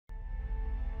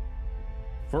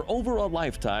For over a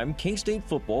lifetime, K-State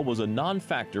football was a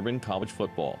non-factor in college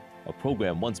football, a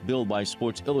program once billed by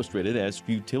Sports Illustrated as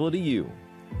Futility U.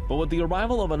 But with the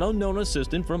arrival of an unknown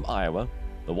assistant from Iowa,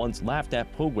 the once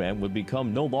laughed-at program would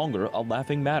become no longer a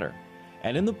laughing matter.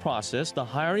 And in the process, the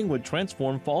hiring would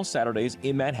transform Fall Saturdays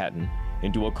in Manhattan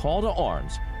into a call to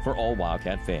arms for all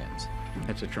Wildcat fans.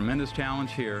 It's a tremendous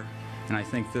challenge here, and I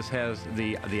think this has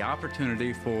the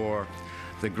opportunity for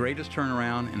the greatest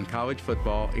turnaround in college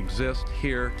football exists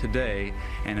here today,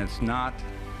 and it's not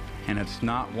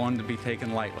one to be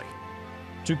taken lightly.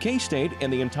 To K-State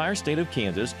and the entire state of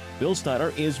Kansas, Bill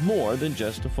Snyder is more than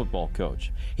just a football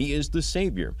coach. He is the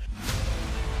savior,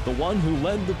 the one who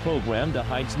led the program to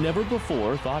heights never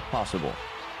before thought possible.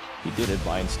 He did it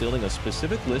by instilling a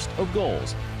specific list of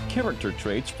goals, character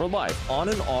traits for life on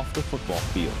and off the football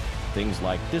field. Things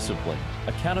like discipline,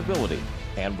 accountability,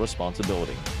 and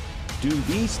responsibility. Do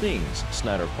these things,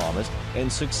 Snyder promised,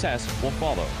 and success will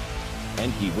follow.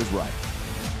 And he was right.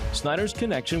 Snyder's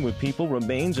connection with people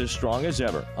remains as strong as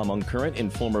ever among current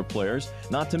and former players,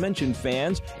 not to mention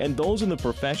fans and those in the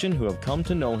profession who have come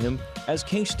to know him as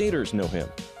K-Staters know him.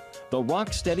 The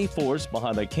rock-steady force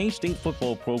behind the K-State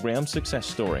football program's success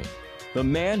story. The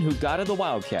man who guided the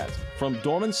Wildcats from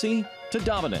dormancy to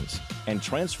dominance and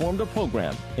transformed a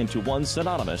program into one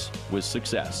synonymous with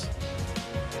success.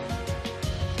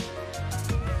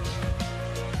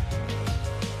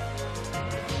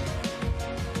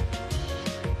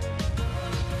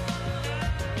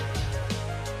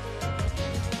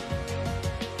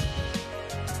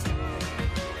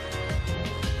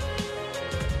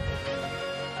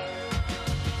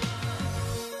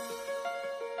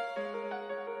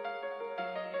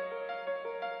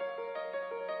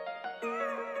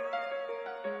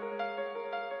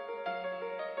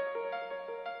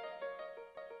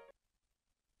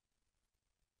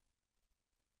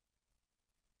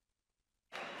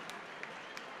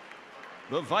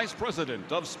 The Vice President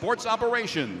of Sports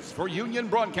Operations for Union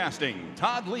Broadcasting,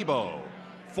 Todd Leabo.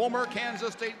 Former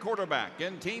Kansas State quarterback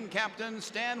and team captain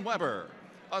Stan Weber.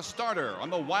 A starter on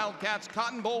the Wildcats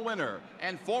Cotton Bowl winner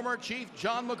and former Chief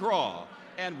John McGraw.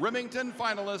 And Remington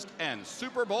finalist and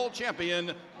Super Bowl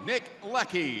champion, Nick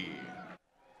Lecky.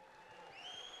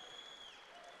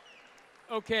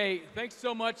 Okay, thanks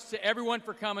so much to everyone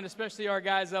for coming, especially our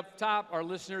guys up top, our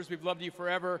listeners. We've loved you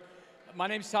forever. My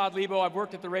name's Todd Leabo. I've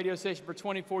worked at the radio station for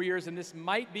 24 years, and this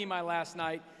might be my last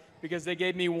night because they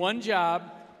gave me one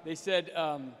job. They said,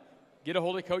 get a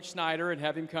hold of Coach Snyder and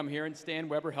have him come here, and Stan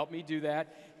Weber helped me do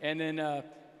that. And then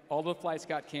all the flights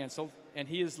got canceled, and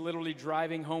he is literally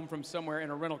driving home from somewhere in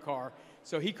a rental car.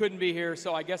 So he couldn't be here,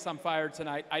 so I guess I'm fired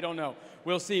tonight. I don't know.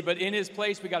 We'll see. But in his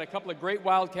place, we got a couple of great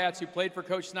Wildcats who played for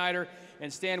Coach Snyder,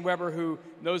 and Stan Weber, who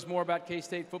knows more about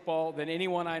K-State football than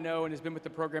anyone I know and has been with the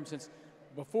program since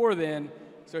before then.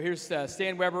 So here's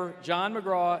Stan Weber, John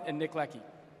McGraw, and Nick Lecky.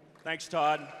 Thanks,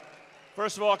 Todd.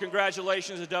 First of all,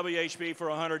 congratulations to WHB for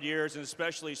 100 years, and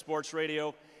especially Sports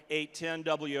Radio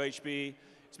 810 WHB.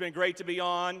 It's been great to be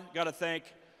on. Got to thank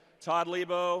Todd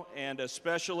Leabo and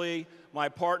especially my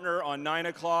partner on 9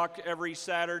 o'clock every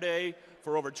Saturday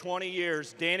for over 20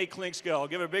 years, Danny Klinkskill.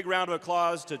 Give a big round of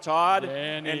applause to Todd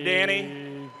and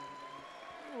Danny.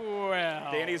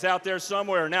 Well, Danny's out there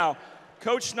somewhere. Now,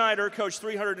 Coach Snyder coached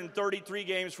 333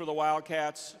 games for the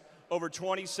Wildcats over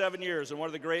 27 years, and one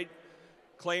of the great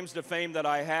claims to fame that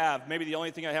I have, maybe the only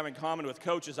thing I have in common with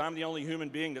Coach, is I'm the only human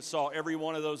being that saw every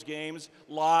one of those games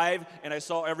live, and I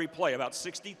saw every play, about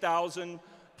 60,000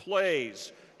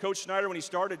 plays. Coach Snyder, when he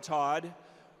started, Todd,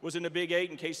 was in the Big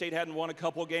 8, and K-State hadn't won a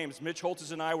couple games. Mitch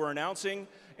Holtis and I were announcing,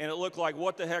 and it looked like,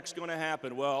 what the heck's going to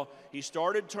happen? Well, he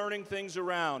started turning things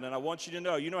around, and I want you to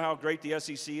know, you know how great the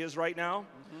SEC is right now?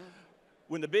 Mm-hmm.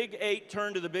 When the Big 8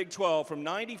 turned to the Big 12 from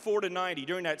 94 to 90,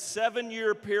 during that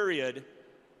 7-year period,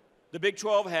 the Big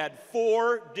 12 had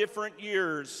 4 different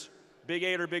years, Big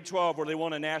 8 or Big 12, where they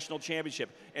won a national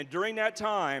championship. And during that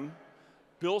time,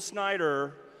 Bill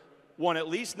Snyder won at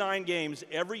least 9 games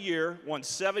every year, won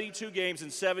 72 games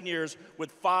in 7 years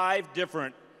with 5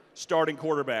 different starting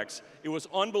quarterbacks. It was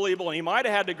unbelievable, and he might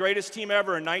have had the greatest team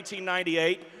ever in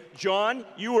 1998. John,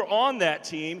 you were on that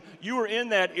team. You were in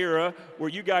that era where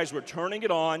you guys were turning it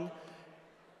on,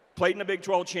 played in the Big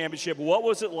 12 championship. What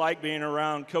was it like being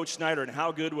around Coach Snyder, and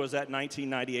how good was that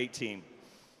 1998 team?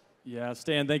 Yeah,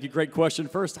 Stan, thank you. Great question.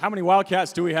 First, how many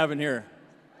Wildcats do we have in here?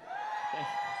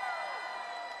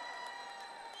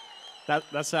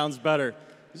 That sounds better.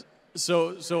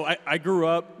 So I grew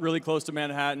up really close to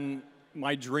Manhattan.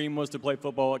 My dream was to play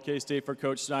football at K-State for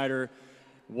Coach Snyder.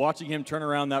 Watching him turn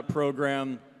around that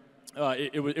program,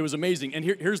 it was amazing. And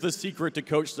here's the secret to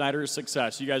Coach Snyder's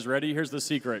success. You guys ready? Here's the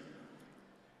secret.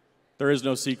 there is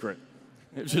no secret.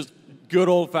 It's just good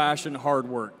old-fashioned hard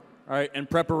work, all right, and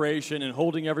preparation and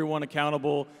holding everyone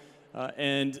accountable.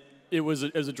 And it was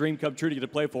a dream come true to get to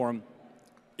play for him.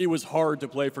 It was hard to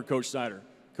play for Coach Snyder.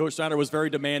 Coach Snyder was very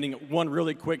demanding. One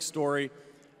really quick story.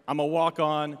 I'm a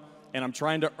walk-on, and I'm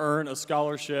trying to earn a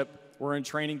scholarship. We're in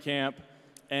training camp,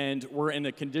 and we're in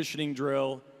a conditioning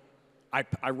drill.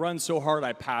 I run so hard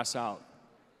I pass out.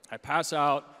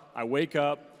 I wake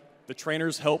up. The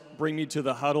trainers help bring me to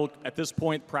the huddle. At this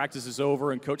point, practice is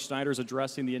over, and Coach Snyder's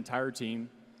addressing the entire team.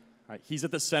 He's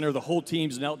at the center. The whole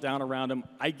team's knelt down around him.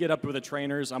 I get up with the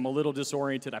trainers. I'm a little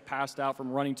disoriented. I passed out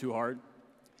from running too hard.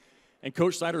 And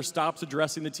Coach Snyder stops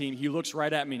addressing the team. He looks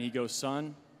right at me, and he goes,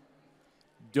 "Son,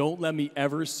 don't let me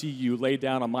ever see you lay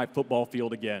down on my football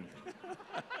field again."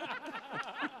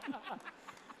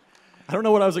 I don't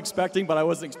know what I was expecting, but I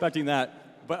wasn't expecting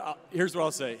that. But here's what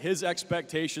I'll say. His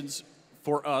expectations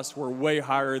for us were way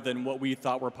higher than what we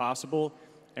thought were possible.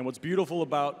 And what's beautiful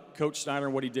about Coach Snyder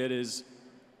and what he did is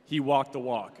he walked the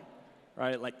walk,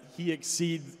 right? Like, he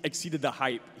exceeded the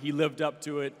hype. He lived up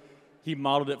to it. He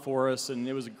modeled it for us, and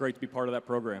it was great to be part of that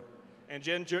program. And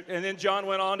then John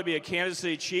went on to be a Kansas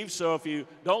City Chief. So if you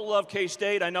don't love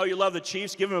K-State, I know you love the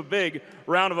Chiefs. Give him a big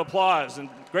round of applause. And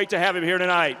great to have him here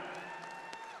tonight.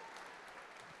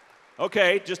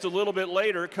 Okay, just a little bit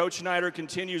later, Coach Snyder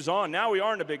continues on. Now we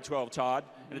are in the Big 12, Todd,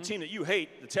 and a team that you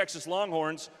hate, the Texas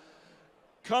Longhorns,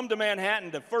 come to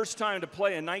Manhattan the first time to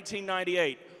play in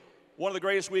 1998. One of the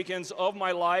greatest weekends of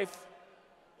my life.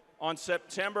 On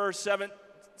September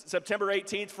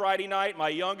 18th, Friday night, my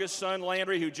youngest son,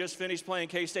 Landry, who just finished playing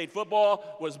K-State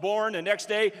football, was born. The next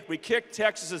day, we kicked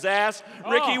Texas's ass.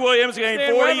 Ricky Williams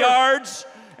gained 40 yards,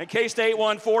 and K-State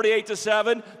won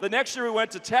 48-7. The next year, we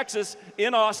went to Texas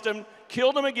in Austin,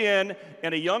 killed them again,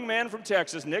 and a young man from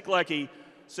Texas, Nick Leckie,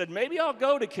 said, maybe I'll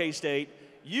go to K-State.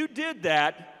 You did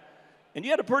that, and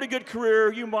you had a pretty good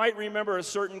career. You might remember a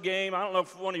certain game. I don't know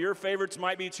if one of your favorites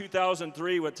might be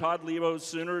 2003 with Todd Leabo's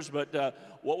Sooners, but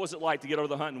what was it like to get over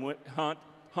the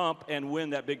hump and win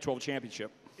that Big 12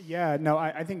 championship? Yeah, no,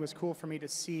 I think it was cool for me to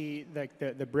see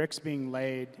the bricks being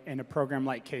laid in a program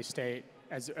like K-State.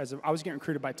 As I was getting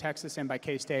recruited by Texas and by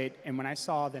K-State, and when I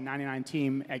saw the 99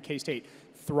 team at K-State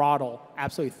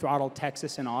absolutely throttle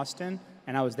Texas and Austin,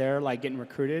 and I was there like getting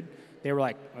recruited, they were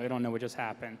like, oh, I don't know what just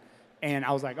happened. And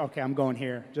I was like, okay, I'm going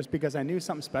here, just because I knew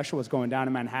something special was going down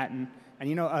in Manhattan. And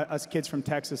you know, us kids from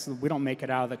Texas, we don't make it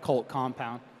out of the Colt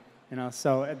compound. You know,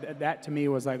 so that to me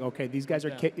was like, okay, these guys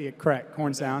are correct,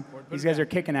 horns down. These guys are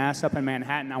kicking ass up in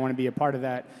Manhattan. I want to be a part of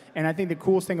that. And I think the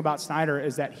coolest thing about Snyder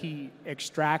is that he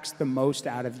extracts the most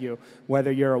out of you.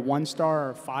 Whether you're a 1-star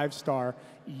or a 5-star,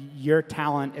 your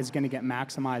talent is going to get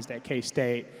maximized at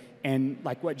K-State. And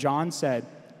like what John said,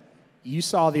 you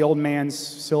saw the old man's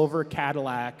silver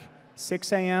Cadillac,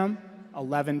 6 a.m.,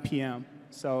 11 p.m.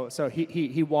 So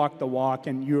he walked the walk,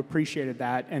 and you appreciated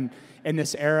that. And in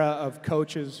this era of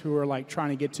coaches who are like trying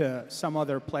to get to some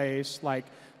other place, like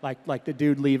the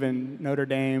dude leaving Notre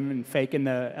Dame and faking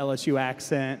the LSU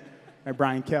accent, or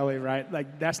Brian Kelly, right?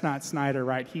 Like, that's not Snyder,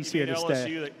 right? He's here to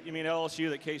stay. You mean LSU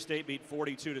that K-State beat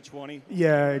 42-20?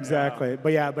 Yeah, exactly.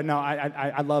 But no,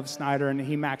 I love Snyder, and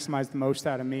he maximized the most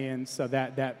out of me, and so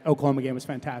that Oklahoma game was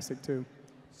fantastic too.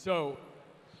 So,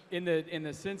 in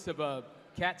the sense of a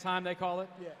cat time, they call it.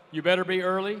 Yeah. You better be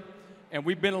early. And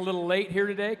we've been a little late here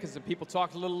today because the people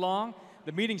talked a little long.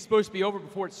 The meeting's supposed to be over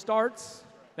before it starts.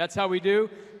 That's how we do.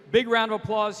 Big round of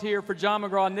applause here for John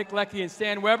McGraw, Nick Leckie, and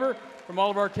Stan Weber from all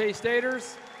of our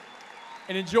K-Staters.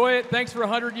 And enjoy it. Thanks for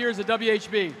 100 years of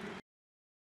WHB.